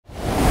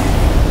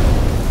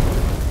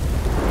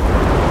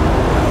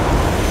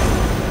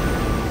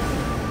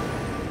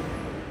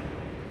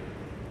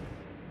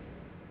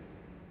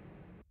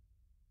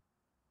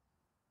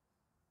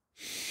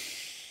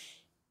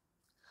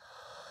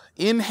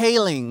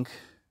Inhaling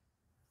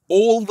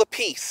all the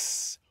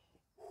peace.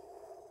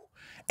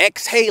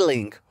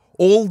 Exhaling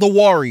all the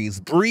worries.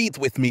 Breathe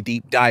with me,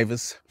 deep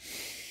divers.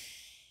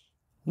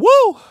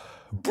 Woo!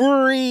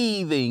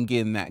 Breathing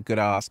in that good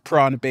ass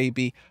prana,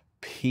 baby.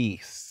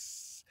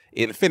 Peace.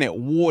 Infinite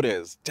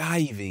waters.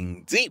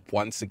 Diving deep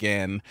once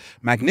again.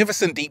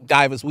 Magnificent deep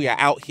divers. We are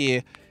out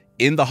here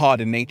in the heart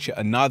of nature.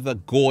 Another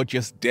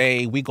gorgeous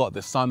day. We got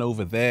the sun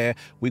over there.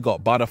 We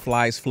got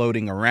butterflies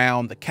floating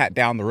around. The cat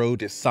down the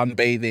road is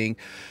sunbathing.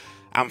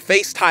 I'm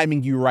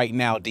FaceTiming you right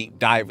now, deep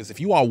divers. If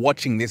you are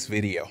watching this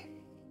video,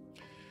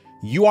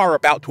 you are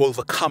about to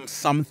overcome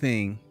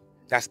something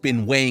that's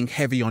been weighing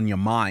heavy on your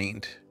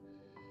mind.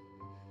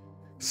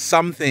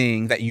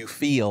 Something that you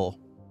feel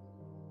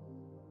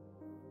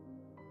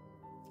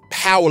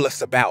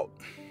powerless about.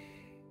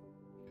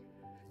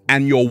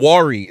 And your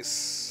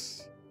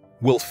worries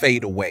will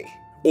fade away.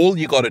 All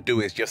you got to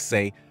do is just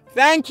say,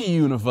 thank you,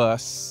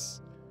 universe.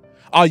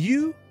 Are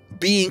you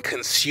being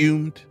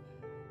consumed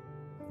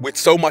with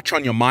so much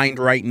on your mind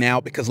right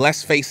now? Because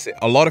let's face it,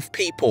 a lot of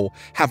people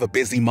have a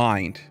busy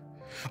mind.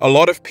 A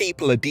lot of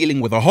people are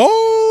dealing with a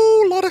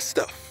whole lot of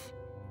stuff.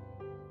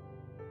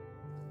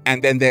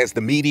 And then there's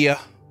the media,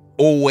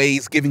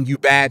 always giving you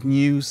bad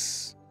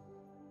news.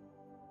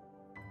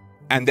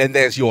 And then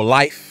there's your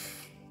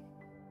life.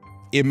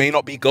 It may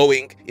not be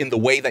going in the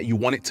way that you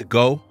want it to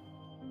go.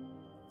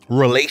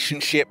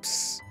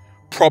 Relationships,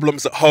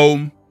 problems at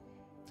home.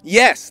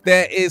 Yes,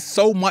 there is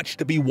so much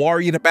to be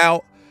worried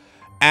about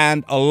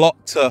and a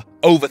lot to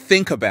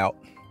overthink about.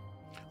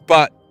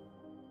 But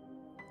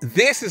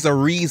this is a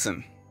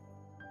reason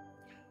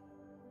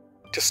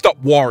to stop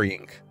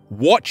worrying.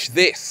 Watch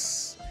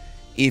this.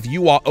 If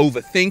you are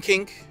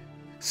overthinking,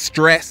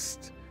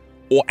 stressed,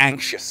 or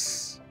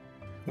anxious,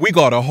 we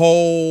got a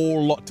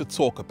whole lot to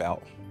talk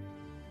about.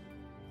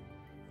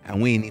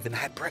 And we ain't even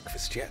had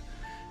breakfast yet.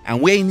 And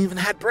we ain't even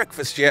had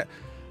breakfast yet.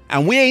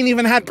 And we ain't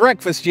even had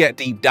breakfast yet,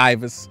 deep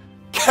divers.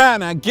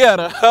 Can I get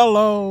a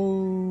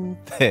hello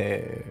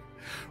there?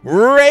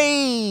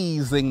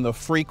 Raising the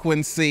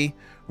frequency,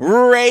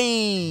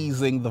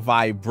 raising the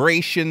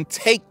vibration.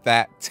 Take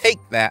that, take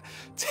that,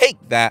 take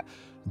that.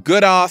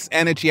 Good ass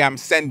energy I'm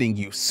sending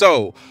you.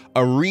 So,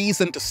 a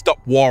reason to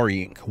stop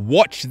worrying.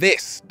 Watch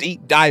this,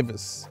 deep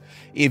divers.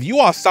 If you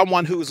are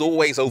someone who's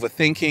always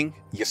overthinking,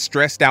 you're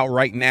stressed out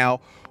right now,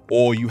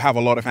 or you have a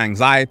lot of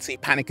anxiety,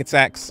 panic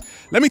attacks,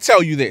 let me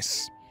tell you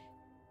this.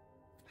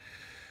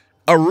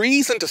 A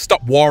reason to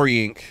stop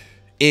worrying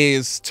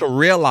is to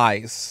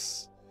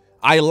realize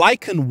I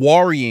liken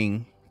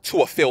worrying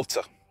to a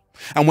filter.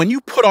 And when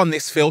you put on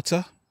this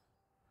filter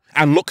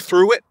and look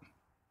through it,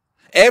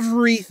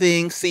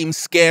 everything seems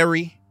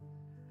scary.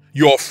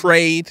 You're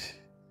afraid.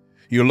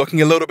 You're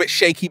looking a little bit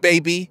shaky,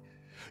 baby.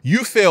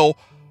 You feel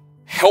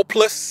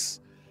helpless,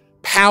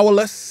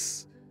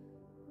 powerless.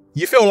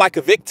 You feel like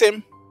a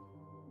victim.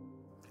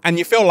 And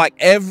you feel like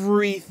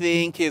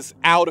everything is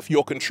out of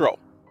your control.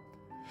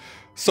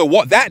 So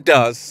what that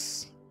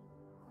does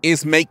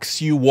is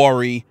makes you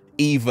worry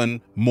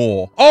even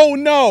more. Oh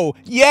no,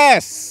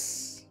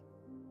 yes.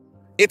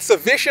 It's a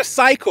vicious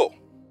cycle.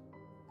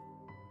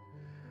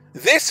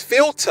 This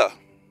filter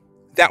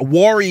that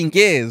worrying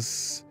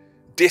is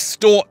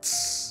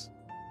distorts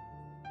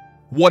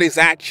what is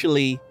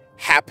actually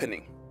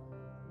happening.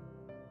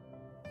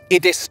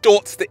 It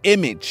distorts the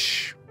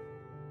image.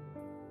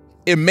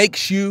 It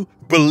makes you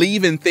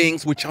believe in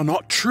things which are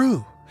not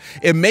true.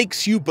 It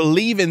makes you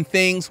believe in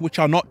things which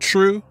are not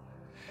true.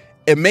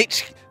 It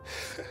makes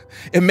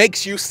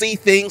you see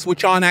things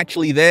which aren't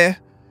actually there.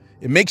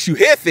 It makes you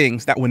hear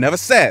things that were never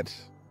said.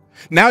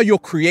 Now you're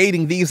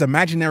creating these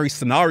imaginary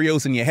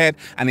scenarios in your head,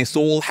 and it's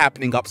all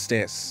happening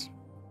upstairs.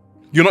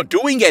 You're not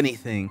doing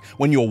anything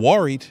when you're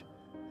worried.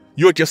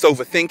 You're just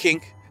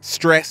overthinking,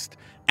 stressed,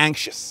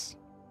 anxious.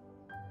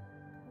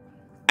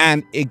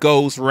 And it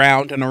goes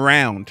round and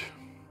around.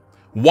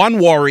 One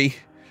worry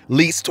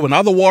leads to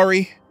another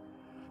worry,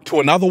 to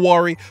another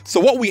worry. So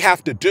what we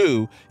have to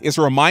do is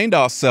remind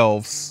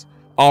ourselves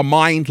our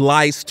mind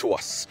lies to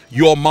us.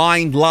 Your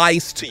mind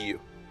lies to you.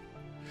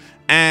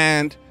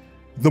 And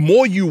the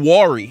more you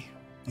worry,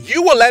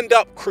 you will end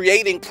up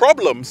creating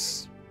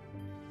problems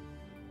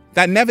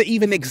that never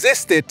even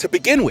existed to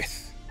begin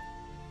with.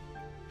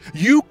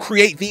 You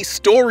create these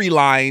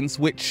storylines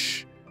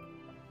which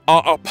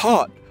are a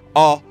part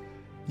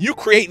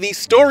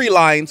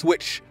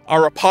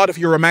of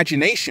your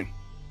imagination.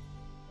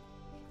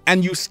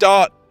 And you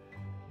start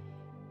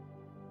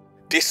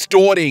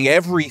distorting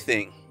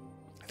everything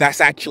that's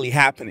actually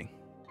happening.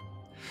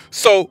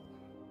 So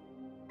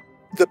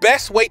the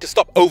best way to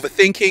stop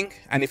overthinking,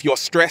 and if you're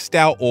stressed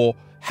out or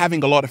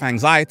having a lot of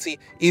anxiety,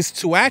 is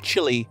to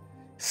actually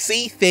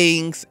see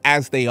things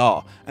as they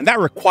are. And that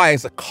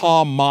requires a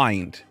calm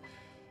mind.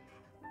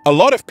 A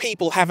lot of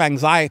people have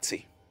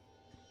anxiety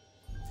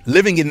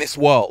living in this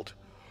world.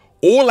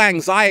 All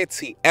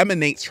anxiety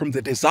emanates from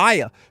the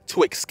desire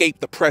to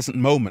escape the present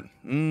moment.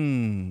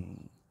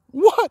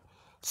 What?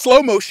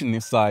 Slow motion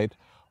this side.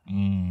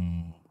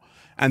 And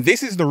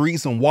this is the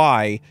reason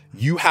why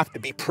you have to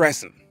be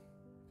present.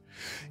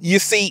 You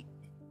see,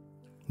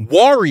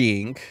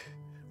 worrying,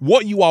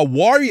 what you are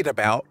worried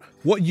about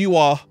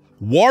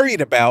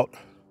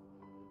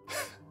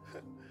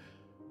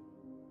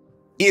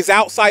is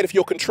outside of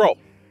your control.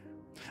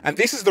 And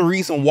this is the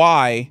reason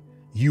why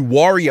you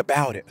worry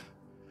about it,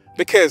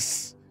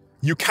 because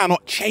you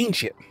cannot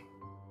change it.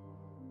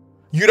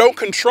 You don't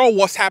control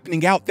what's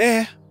happening out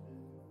there,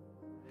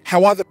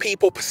 how other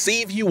people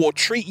perceive you or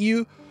treat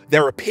you,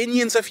 their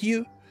opinions of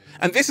you.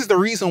 And this is the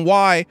reason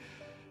why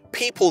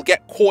people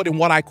get caught in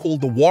what I call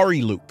the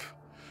worry loop.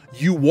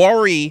 You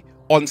worry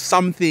on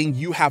something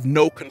you have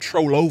no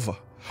control over.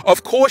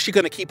 Of course, you're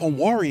going to keep on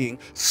worrying.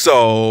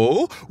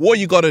 So what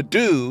you got to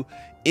do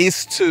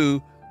is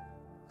to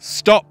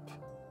stop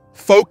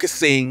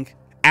focusing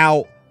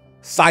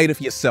outside of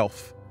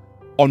yourself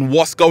on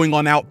what's going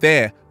on out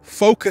there.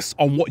 Focus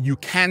on what you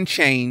can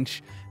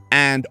change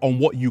and on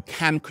what you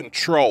can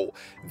control.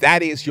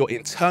 That is your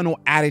internal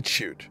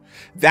attitude.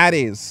 That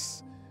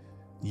is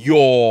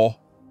your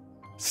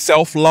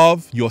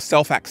self-love, your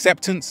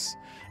self-acceptance,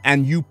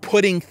 and you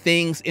putting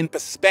things in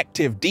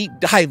perspective. Deep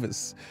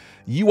divers,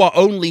 you are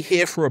only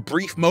here for a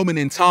brief moment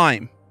in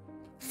time,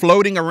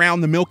 floating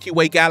around the Milky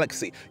Way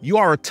galaxy. You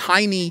are a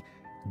tiny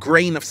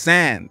grain of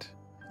sand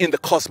in the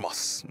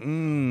cosmos.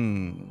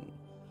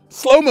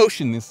 Slow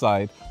motion this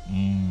side.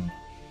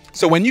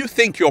 So when you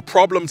think your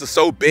problems are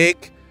so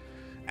big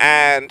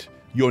and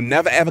you're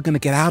never ever going to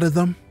get out of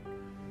them,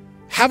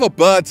 have a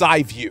bird's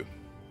eye view.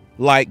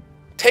 Like,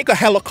 take a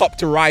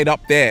helicopter ride up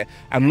there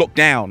and look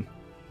down.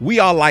 We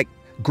are like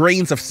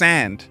grains of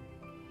sand.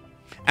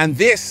 And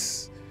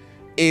this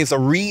is a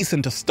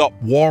reason to stop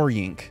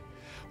worrying.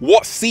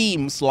 What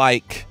seems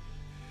like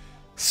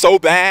so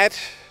bad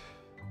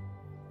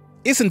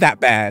isn't that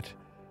bad.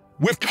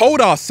 We've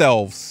told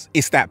ourselves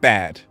it's that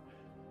bad.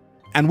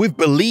 And we've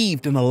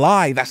believed in a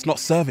lie that's not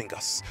serving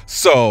us.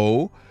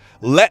 So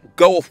let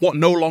go of what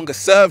no longer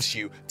serves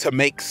you to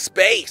make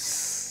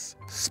space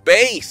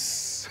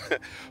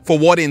for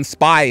what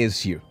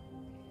inspires you.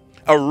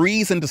 A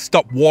reason to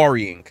stop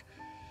worrying.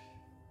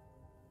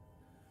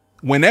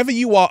 Whenever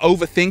you are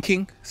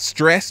overthinking,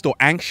 stressed, or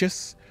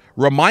anxious,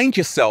 remind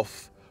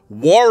yourself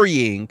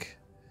worrying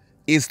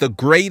is the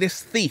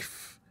greatest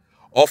thief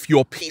of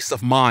your peace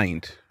of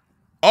mind.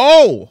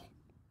 Oh,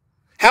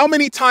 how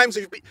many times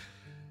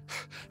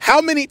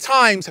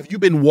have you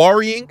been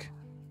worrying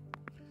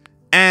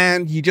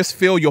and you just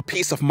feel your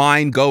peace of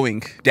mind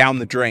going down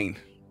the drain?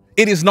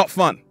 It is not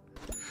fun.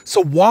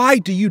 So why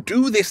do you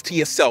do this to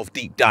yourself,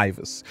 deep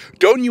divers?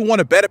 Don't you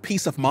want a better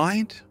peace of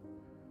mind?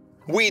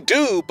 We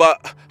do,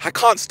 but I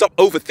can't stop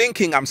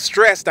overthinking. I'm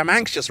stressed. I'm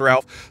anxious,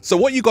 Ralph. So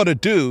what you got to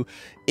do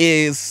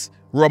is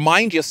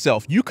remind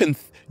yourself, you can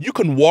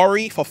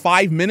worry for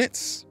 5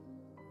 minutes.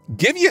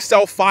 Give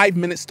yourself 5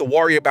 minutes to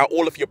worry about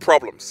all of your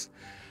problems.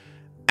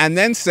 And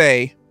then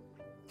say,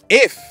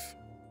 if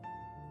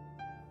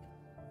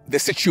the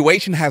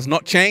situation has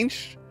not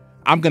changed,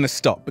 I'm going to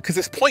stop, because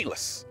it's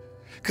pointless.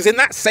 Because in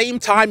that same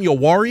time you're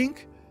worrying,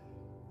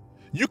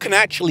 you can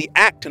actually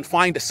act and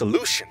find a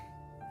solution.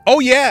 Oh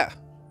yeah,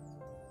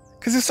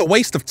 because it's a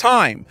waste of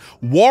time.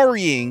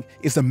 Worrying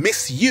is a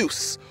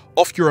misuse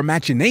of your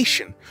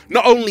imagination.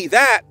 Not only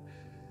that,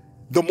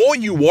 the more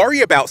you worry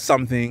about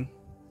something,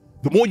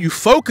 the more you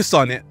focus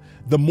on it,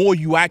 the more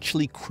you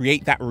actually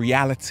create that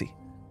reality.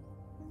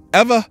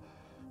 Ever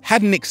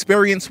had an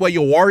experience where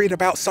you're worried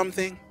about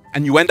something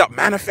and you end up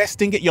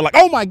manifesting it? You're like,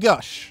 oh my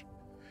gosh.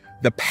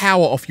 The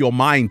power of your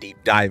mind, deep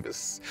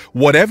divers.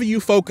 Whatever you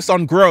focus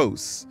on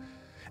grows,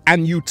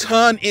 and you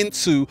turn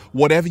into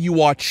whatever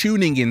you are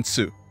tuning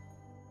into.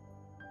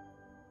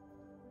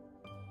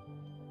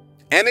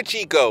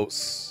 Energy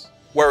goes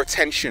where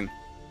attention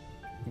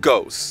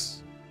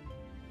goes.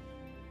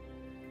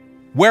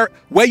 Where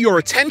your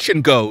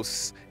attention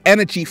goes,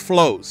 energy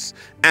flows,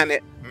 and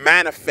it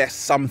manifests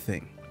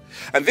something.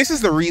 And this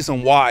is the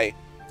reason why,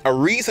 a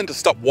reason to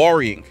stop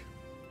worrying.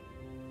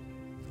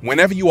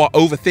 Whenever you are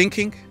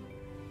overthinking,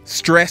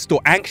 stressed,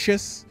 or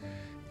anxious,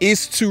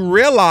 is to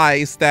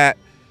realize that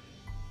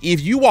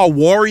if you are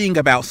worrying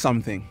about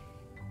something,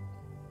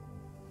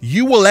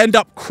 you will end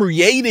up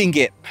creating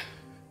it.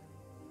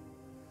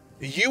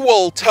 You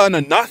will turn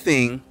a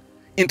nothing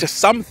into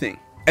something,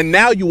 and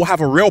now you will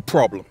have a real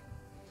problem.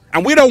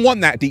 And we don't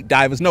want that, deep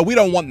divers. No, we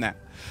don't want that.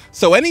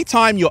 So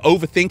anytime you're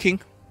overthinking,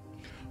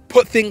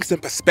 put things in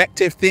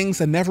perspective. Things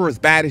are never as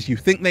bad as you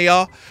think they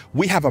are.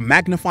 We have a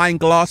magnifying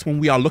glass when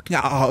we are looking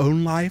at our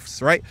own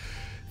lives, right?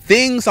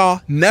 Things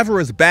are never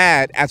as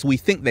bad as we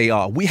think they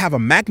are. We have a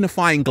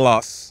magnifying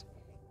glass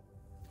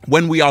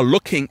when we are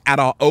looking at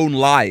our own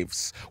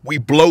lives. We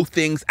blow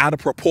things out of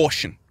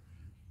proportion.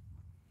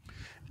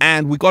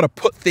 And we got to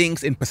put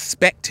things in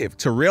perspective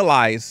to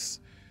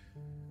realize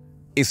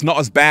it's not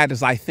as bad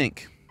as I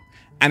think.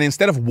 And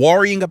instead of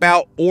worrying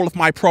about all of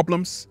my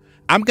problems,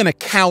 I'm going to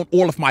count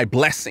all of my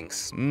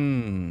blessings.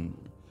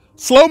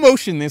 Slow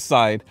motion this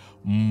side.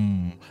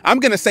 I'm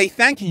going to say,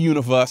 thank you,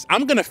 universe.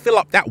 I'm going to fill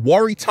up that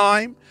worry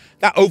time,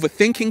 that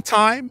overthinking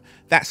time,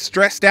 that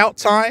stressed out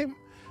time,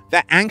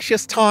 that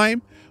anxious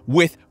time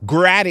with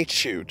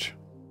gratitude.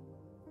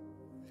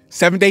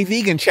 7-day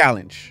vegan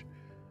challenge.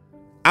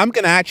 I'm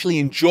going to actually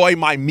enjoy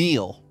my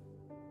meal.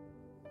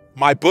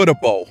 My Buddha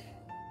bowl.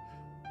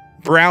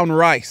 Brown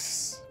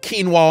rice.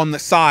 Quinoa on the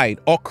side.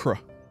 Okra.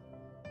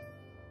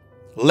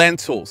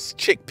 Lentils.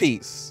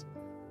 Chickpeas.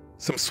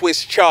 Some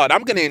Swiss chard.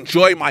 I'm going to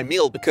enjoy my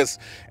meal because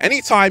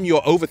anytime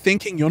you're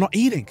overthinking, you're not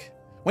eating.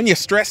 When you're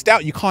stressed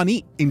out, you can't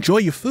eat. Enjoy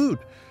your food.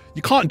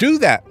 You can't do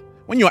that.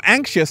 When you're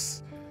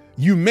anxious,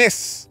 you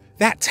miss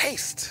that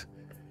taste.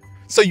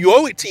 So you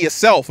owe it to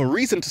yourself, a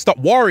reason to stop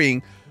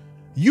worrying.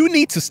 You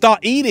need to start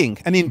eating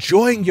and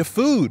enjoying your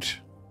food.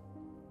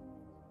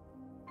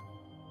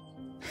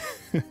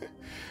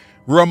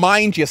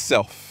 Remind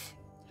yourself,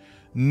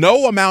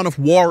 no amount of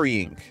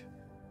worrying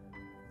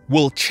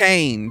will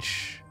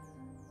change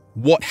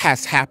what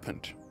has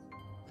happened.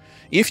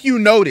 If you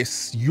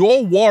notice,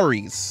 your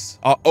worries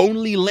are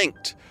only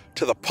linked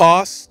to the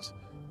past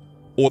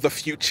or the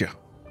future.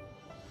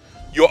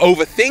 Your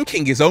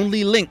overthinking is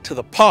only linked to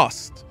the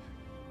past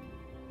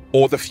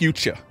or the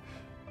future.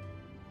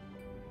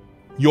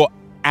 Your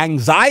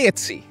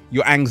anxiety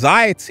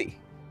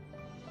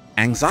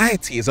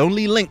is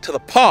only linked to the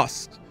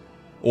past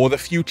or the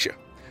future.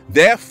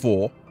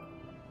 Therefore,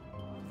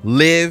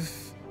 live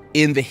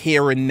in the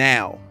here and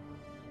now.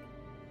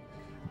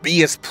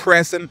 Be as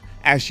present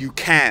as you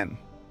can.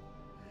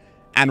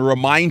 And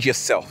remind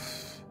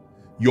yourself,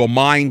 your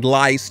mind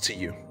lies to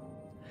you.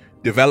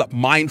 Develop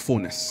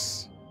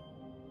mindfulness.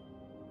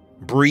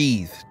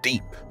 Breathe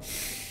deep.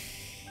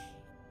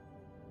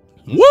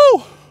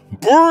 Woo!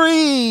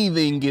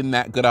 Breathing in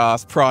that good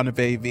ass prana,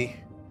 baby.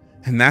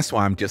 And that's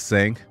why I'm just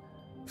saying,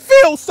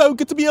 feels so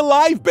good to be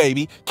alive,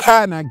 baby.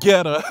 Can I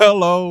get a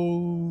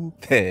hello?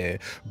 There.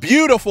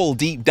 Beautiful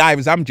deep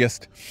divers. I'm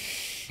just,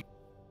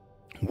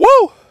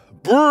 woo!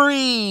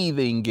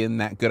 Breathing in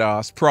that good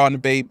ass prana,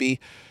 baby.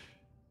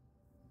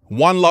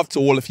 One love to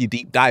all of you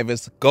deep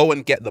divers. Go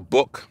and get the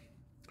book,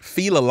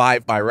 Feel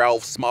Alive by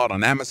Ralph Smart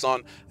on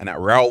Amazon and at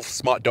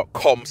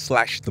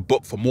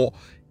ralphsmart.com/thebook for more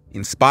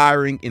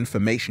inspiring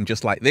information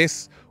just like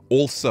this.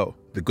 Also,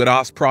 the Good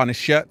Ass Prana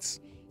shirts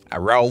at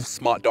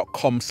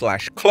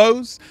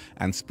ralphsmart.com/clothes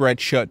and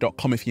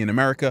spreadshirt.com if you're in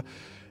America.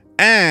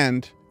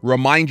 And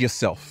remind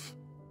yourself,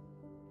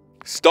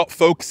 stop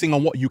focusing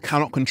on what you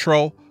cannot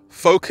control.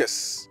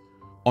 Focus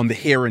on the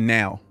here and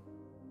now.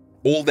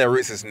 All there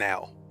is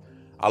now.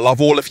 I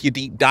love all of you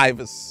deep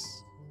divers.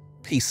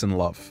 Peace and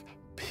love.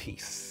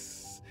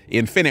 Peace.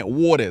 Infinite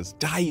waters,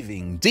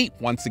 diving deep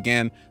once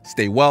again.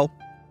 Stay well.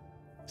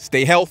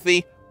 Stay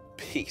healthy.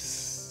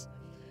 Peace.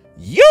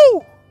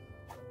 You!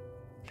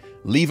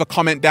 Leave a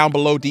comment down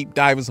below, deep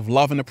divers, of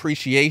love and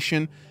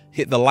appreciation.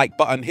 Hit the like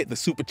button, hit the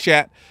super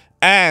chat.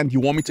 And you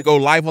want me to go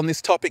live on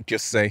this topic?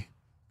 Just say,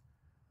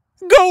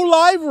 go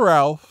live,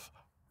 Ralph.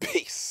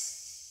 Peace.